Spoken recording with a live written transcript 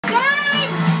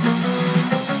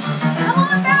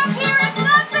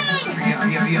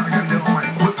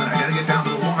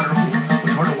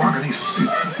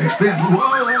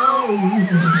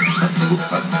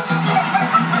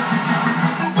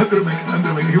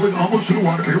Here we go, almost to the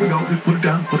water. Here we go. Just put it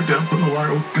down, put it down, put it in the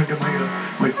water. Oh, gotta get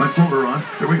my floater on.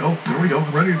 There we go, there we go.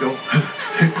 I'm ready to go.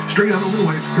 Straight out over the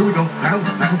waves. Here we go. Paddle,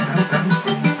 paddle, paddle, paddle.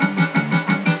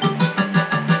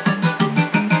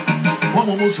 I'm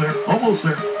almost there, almost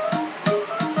there.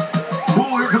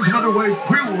 Oh, here comes another wave.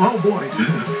 Oh boy.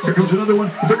 Here comes another one,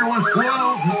 a bigger one.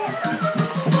 Whoa.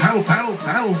 Oh, paddle, paddle,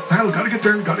 paddle, paddle. Gotta get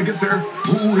there, gotta get there.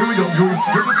 Oh, here we go. Here we go.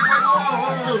 Here's a big wave.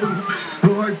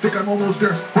 Oh, I think I'm almost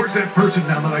there. Where's that person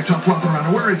now that I saw flopping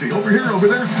around? Where is he? Over here, over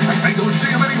there? I don't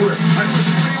see him anywhere. I don't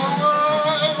see him anywhere.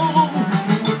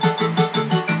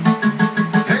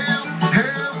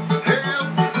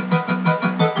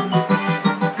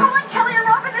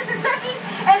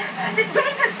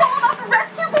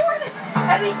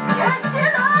 And he can't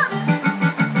get up!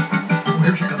 Oh,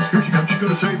 here she comes, she's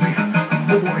gonna save me.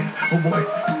 Oh boy, oh boy.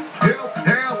 Help,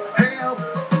 help, help!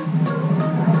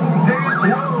 Help,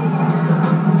 whoa!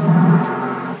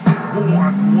 Oh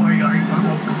boy,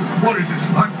 what is this?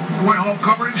 I'm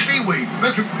covered in seaweed.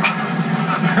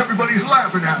 Everybody's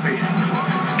laughing at me.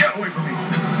 Get away from me.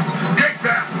 Take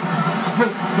that! Oh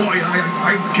boy,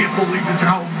 I can't believe this,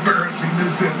 how embarrassing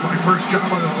this is. My first job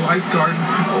as a lifeguard.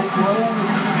 Oh,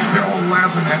 whoa. They're all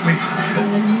laughing at me. Oh.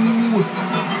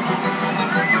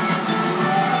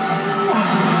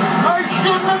 I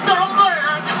shouldn't have done